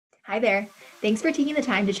Hi there. Thanks for taking the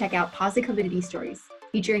time to check out Posicovidity Stories,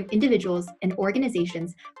 featuring individuals and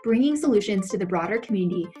organizations bringing solutions to the broader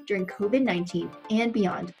community during COVID-19 and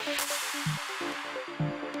beyond.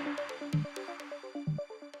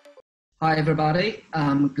 Hi, everybody.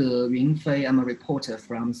 I'm Ge Yunfei. I'm a reporter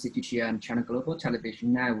from CGTN, China Global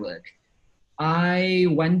Television Network. I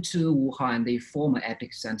went to Wuhan, the former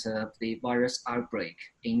epicenter of the virus outbreak,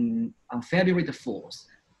 on February the 4th.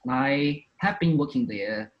 And I have been working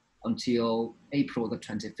there until April the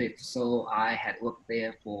 25th. So I had worked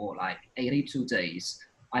there for like 82 days.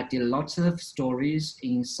 I did lots of stories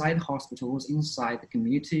inside hospitals, inside the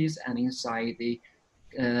communities, and inside the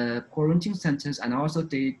quarantine centers, and I also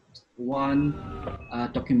did one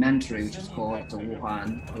documentary which is called the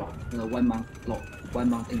Wuhan one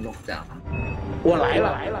month in lockdown. 我来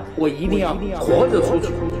了，我一定要活着出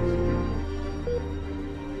去。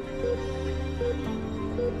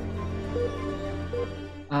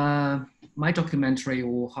My documentary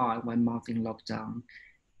Wuhan One Month in Lockdown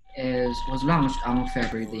was launched on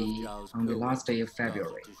the last day of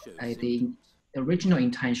February. The original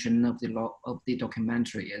intention of the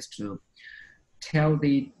documentary is to tell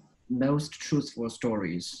the most truthful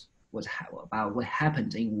stories about what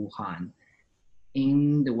happened in Wuhan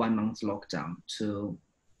in the 1 month lockdown.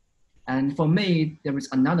 And for me, there is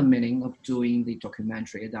another meaning of doing the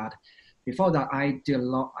documentary that before that I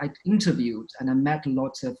interviewed and I met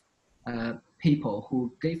lots of people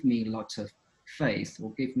who gave me lots of faith,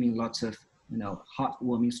 who gave me lots of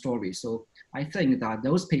heartwarming stories. So I think that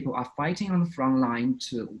those people are fighting on the front line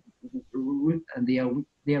and they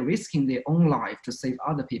are risking their own life to save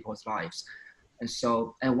other people's lives. And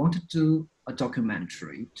so I want to do a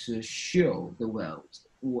documentary to show the world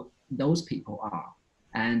what those people are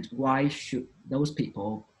and why those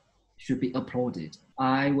people should be applauded.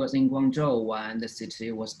 I was in Guangzhou when the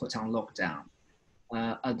city was put on lockdown.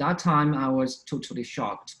 At that time, I was totally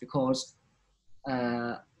shocked because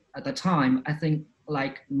at the time, I think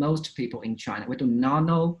like most people in China, we do not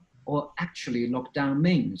know what actually lockdown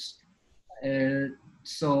means.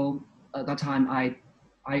 So at that time, I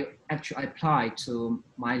actually applied to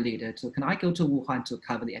my leader can I go to Wuhan to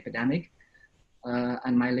cover the epidemic?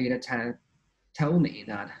 And my leader told me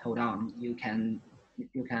that, hold on, you can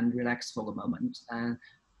relax for a moment.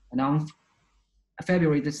 And on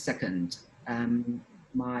February the 2nd,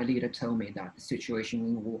 my leader told me that the situation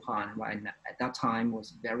in Wuhan right now, at that time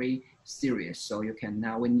was very serious. So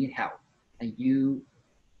we need help, and you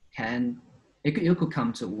could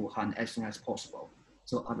come to Wuhan as soon as possible.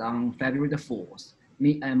 So on February the 4th,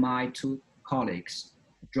 me and my two colleagues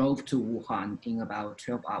drove to Wuhan in about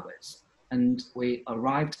 12 hours, and we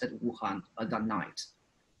arrived at Wuhan that night.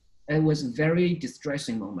 It was a very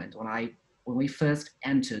distressing moment when we first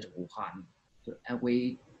entered Wuhan, and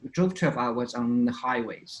we drove 12 hours on the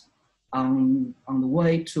highways. On the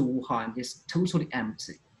way to Wuhan, it's totally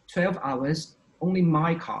empty. 12 hours, only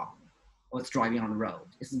my car was driving on the road.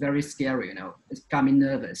 It's very scary, It's got me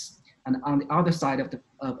nervous. And on the other side of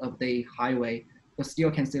the highway, you still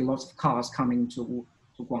can see lots of cars coming to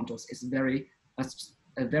Guangzhou. It's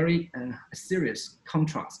a very serious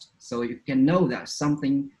contrast. So you can know that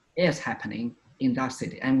something is happening in that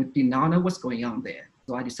city, and we did not know what's going on there.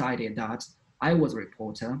 So I decided that I was a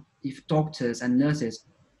reporter. If doctors and nurses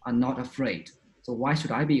are not afraid, so why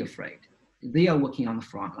should I be afraid? They are working on the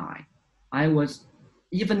front line.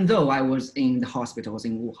 Even though I was in the hospitals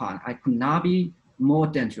in Wuhan, I could not be more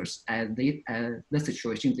dangerous at the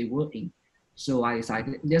situation they were in. So I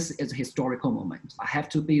decided this is a historical moment. I have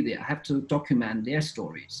to be there. I have to document their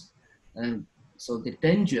stories. So the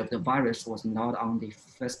danger of the virus was not on the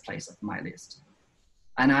first place of my list.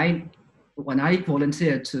 And when I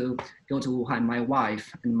volunteered to go to Wuhan, my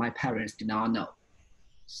wife and my parents did not know.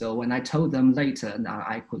 So when I told them later that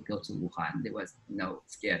I could go to Wuhan, they were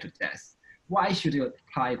scared to death. Why should you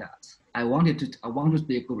apply that? I wanted to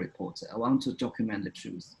be a good reporter. I want to document the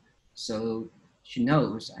truth. So she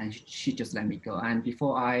knows, and she just let me go. And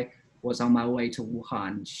before I was on my way to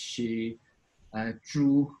Wuhan, she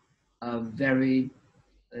drew a very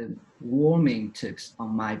warming tips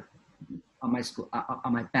on my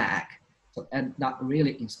bag. So that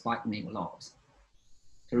really inspired me a lot.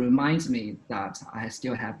 It reminds me that I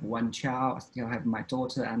still have one child, I still have my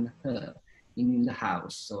daughter and her in the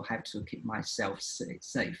house, so I have to keep myself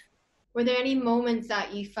safe. Were there any moments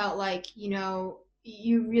that you felt like,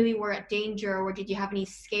 you really were at danger, or did you have any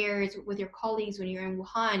scares with your colleagues when you were in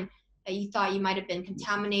Wuhan that you thought you might have been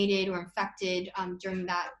contaminated or infected during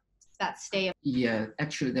that stay? Yeah,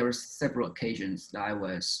 actually there were several occasions that I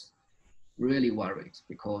was really worried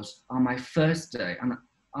because on my first day,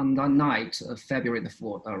 on that night of February the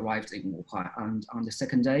 4th, I arrived in Wuhan. And on the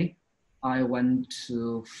second day, I went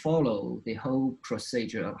to follow the whole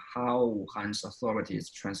procedure of how Wuhan's authorities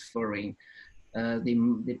transferring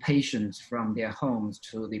the patients from their homes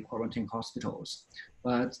to the quarantine hospitals.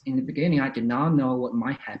 But in the beginning, I did not know what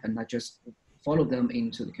might happen. I just followed them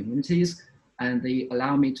into the communities, and they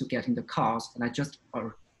allowed me to get in the cars, and I just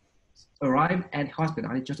arrived at the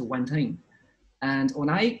hospital. I just went in. And when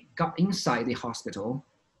I got inside the hospital,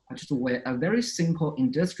 I just wear a very simple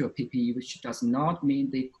industrial PPE, which does not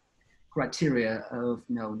meet the criteria of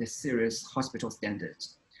the serious hospital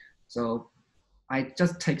standards. So I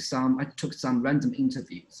took some random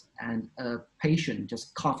interviews, and a patient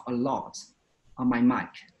just coughed a lot on my mic.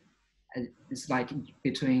 And it's like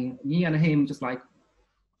between me and him, just like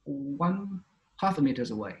 1.5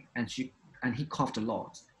 meters away, and he coughed a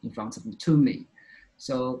lot in front of me to me.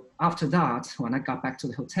 So after that, when I got back to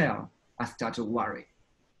the hotel, I started to worry.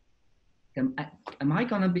 Am I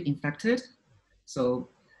gonna be infected? So,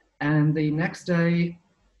 and the next day,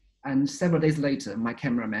 and several days later, my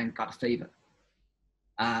cameraman got a fever.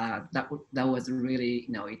 That was a really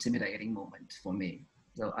intimidating moment for me.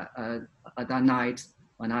 So that night,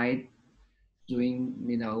 when I doing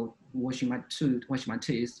washing my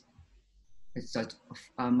teeth, it's just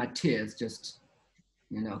my tears just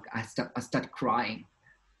I started crying.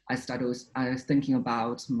 I was thinking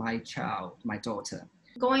about my child, my daughter.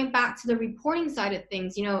 Going back to the reporting side of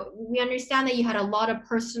things, we understand that you had a lot of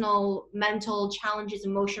personal, mental challenges,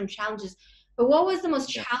 emotional challenges, but what was the most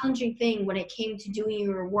challenging thing when it came to doing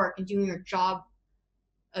your work and doing your job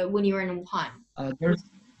when you were in Wuhan? There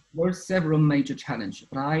were several major challenges,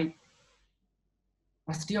 but I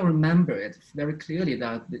still remember it very clearly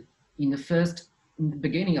that in the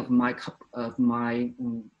beginning of my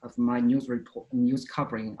news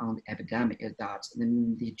covering on the epidemic is that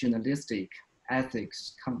the journalistic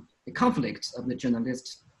ethics, the conflicts of the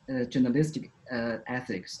journalistic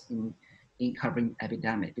ethics in covering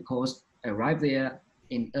epidemic, because I arrived there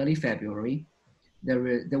in early February.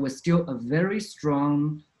 There was still a very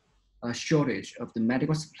strong shortage of the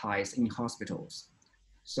medical supplies in hospitals.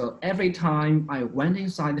 So every time I went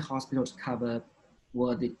inside the hospital to cover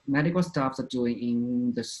what the medical staff are doing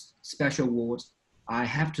in the special ward, I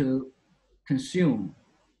have to consume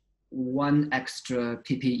one extra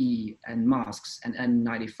PPE and masks and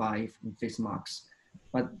N95 and face masks.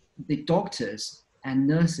 But the doctors and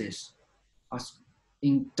nurses are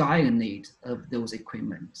in dire need of those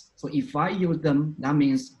equipment. So if I use them, that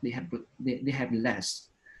means they have less.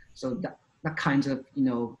 So that kind of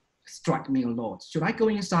struck me a lot. Should I go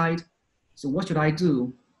inside? So what should I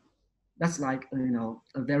do? That's like a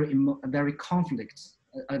very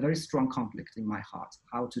strong conflict in my heart,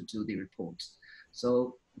 how to do the report.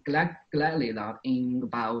 So gladly that in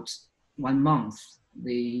about 1 month,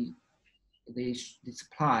 the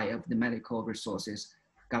supply of the medical resources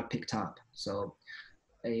got picked up. So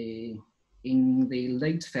in the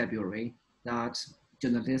late February, that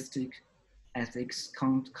journalistic ethics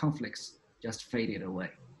conflicts just faded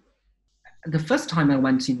away. The first time I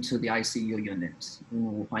went into the ICU unit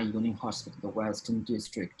in Wuhan Union Hospital, the Western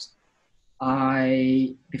District,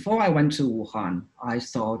 before I went to Wuhan, I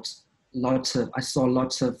saw lots of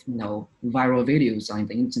viral videos on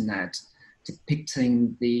the internet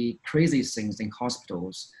depicting the crazy things in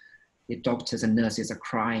hospitals. The doctors and nurses are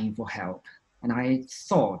crying for help, and I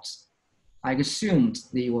assumed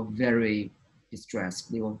they were very distressed.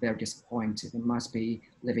 They were very disappointed. They must be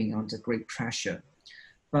living under great pressure.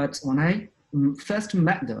 But when I first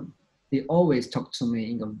met them, they always talked to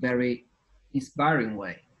me in a very inspiring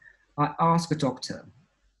way. I asked the doctor,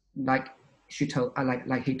 like he told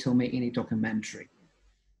me in the documentary,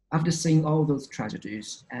 after seeing all those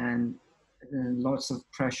tragedies and lots of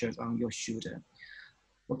pressures on your shoulder,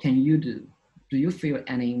 what can you do? Do you feel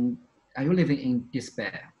are you living in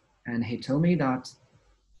despair? And he told me that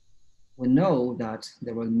we know that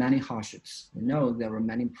there were many hardships. We know there were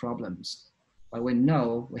many problems, but we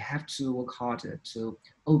know we have to work harder to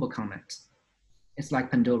overcome it. It's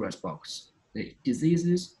like Pandora's box. The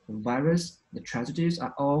diseases, the virus, the tragedies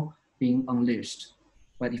are all being unleashed.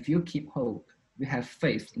 But if you keep hope, you have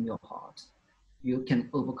faith in your heart, you can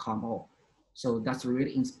overcome all. So that's a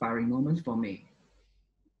really inspiring moment for me.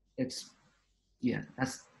 That's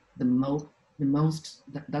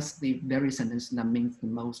that's the very sentence that means the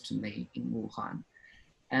most to me in Wuhan.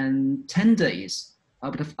 And 10 days,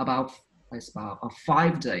 about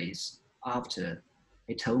 5 days after,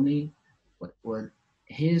 he told me what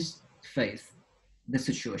his faith, the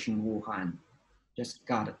situation in Wuhan just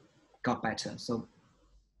got better. So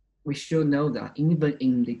we should know that even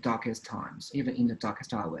in the darkest times, even in the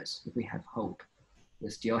darkest hours, if we have hope, we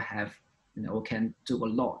still have, can do a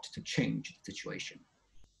lot to change the situation.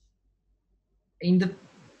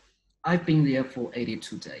 I've been there for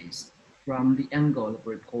 82 days. From the angle of a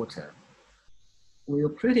reporter, we were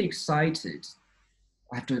pretty excited.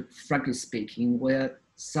 I have to, frankly speaking, we're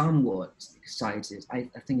somewhat excited. I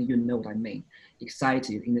think you know what I mean.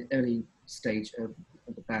 Excited in the early stage of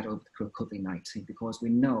the battle of COVID-19, because we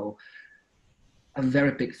know a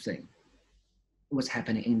very big thing was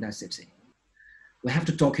happening in that city. We have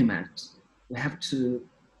to document. We have to,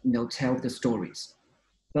 tell the stories.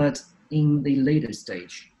 But in the later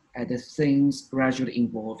stage, as the things gradually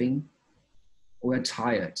evolving, we're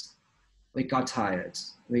tired. We got tired.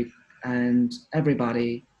 And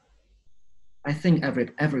everybody, I think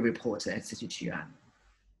every reporter at CCTN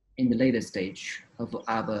in the later stage of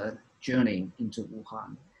our journey into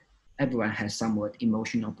Wuhan, everyone has somewhat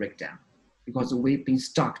emotional breakdown, because we've been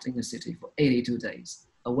stuck in the city for 82 days,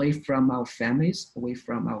 away from our families, away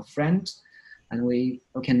from our friends, and we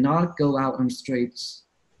cannot go out on the streets.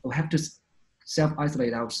 We have to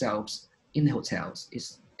self-isolate ourselves in the hotels,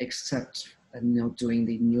 except doing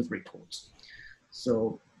the news reports.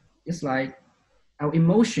 So it's like our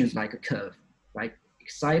emotions like a curve, like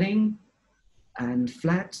exciting and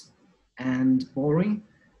flat and boring,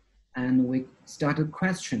 and we start to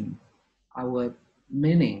question our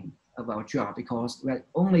meaning of our job, because we're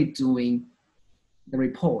only doing the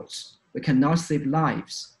reports. We cannot save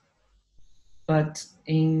lives. But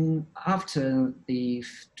after the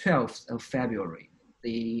 12th of February,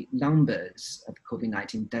 the numbers of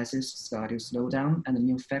COVID-19 deaths started to slow down, and the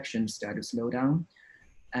new infections started to slow down.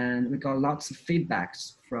 And we got lots of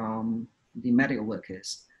feedbacks from the medical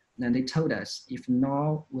workers. And they told us, if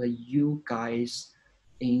not were you guys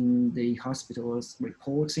in the hospitals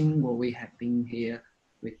reporting what we have been here,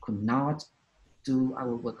 we could not do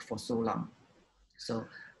our work for so long. So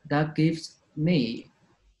that gives me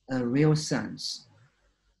a real sense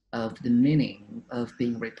of the meaning of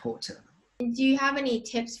being a reporter. Do you have any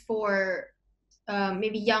tips for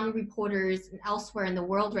maybe young reporters elsewhere in the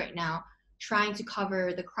world right now trying to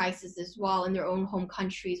cover the crisis as well in their own home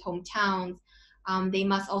countries, hometowns? They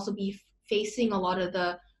must also be facing a lot of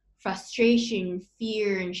the frustration,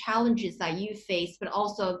 fear, and challenges that you face, but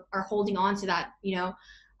also are holding on to that,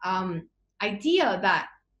 idea that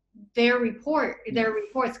their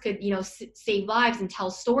reports could, save lives and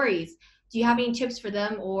tell stories. Do you have any tips for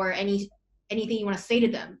them, or anything you want to say to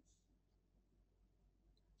them?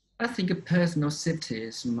 I think personal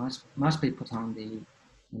safety must be put on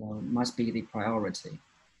must be the priority.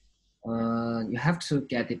 You have to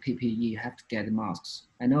get the PPE, you have to get the masks.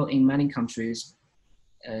 I know in many countries,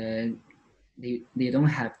 they don't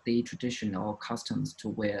have the traditional customs to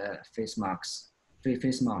wear face masks.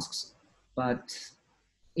 But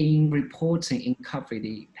in reporting, in covering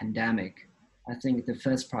the pandemic, I think the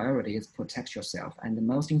first priority is protect yourself. And the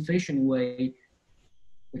most efficient way,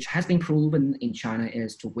 which has been proven in China,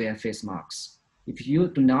 is to wear face masks. If you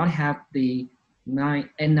do not have the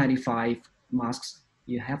N95 masks,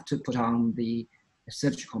 you have to put on the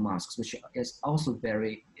surgical masks, which is also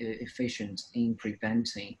very efficient in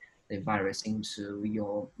preventing the virus into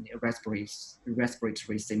your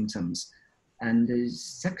respiratory symptoms. And the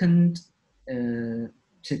second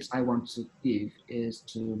tips I want to give is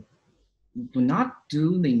to do not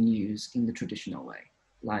do the news in the traditional way.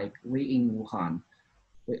 Like we in Wuhan,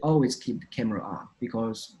 we always keep the camera on,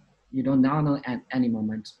 because you don't know at any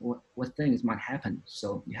moment what things might happen.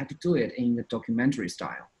 So you have to do it in the documentary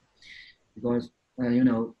style, because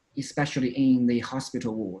especially in the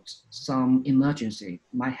hospital wards, some emergency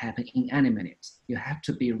might happen in any minute. You have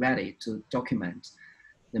to be ready to document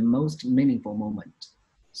the most meaningful moment.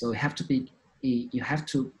 So you have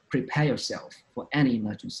to prepare yourself for any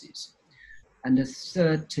emergencies. And the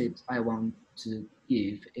third tip I want to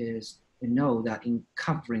give is that in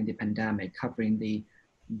covering the pandemic, covering the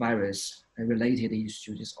virus related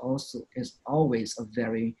issues is always a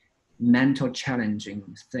very mental challenging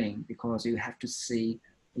thing, because you have to see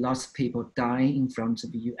lots of people dying in front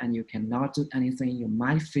of you and you cannot do anything. You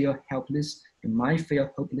might feel helpless, you might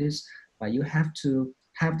feel hopeless, but you have to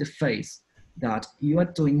have the faith that you are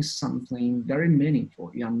doing something very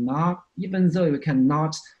meaningful. You are not, even though you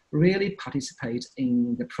cannot really participate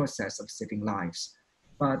in the process of saving lives,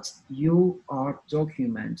 but you are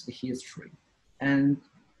document the history, and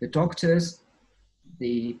the doctors,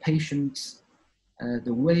 the patients,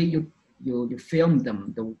 the way you film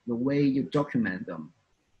them, the way you document them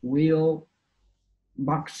will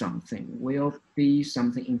mark something, will be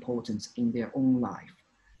something important in their own life.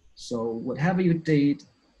 So whatever you did,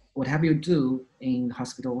 whatever you do in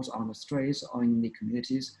hospitals, on the streets, or in the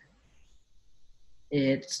communities,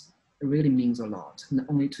 it it really means a lot, not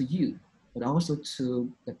only to you, but also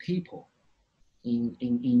to the people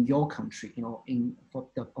in your country, and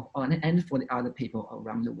for the other people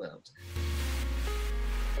around the world.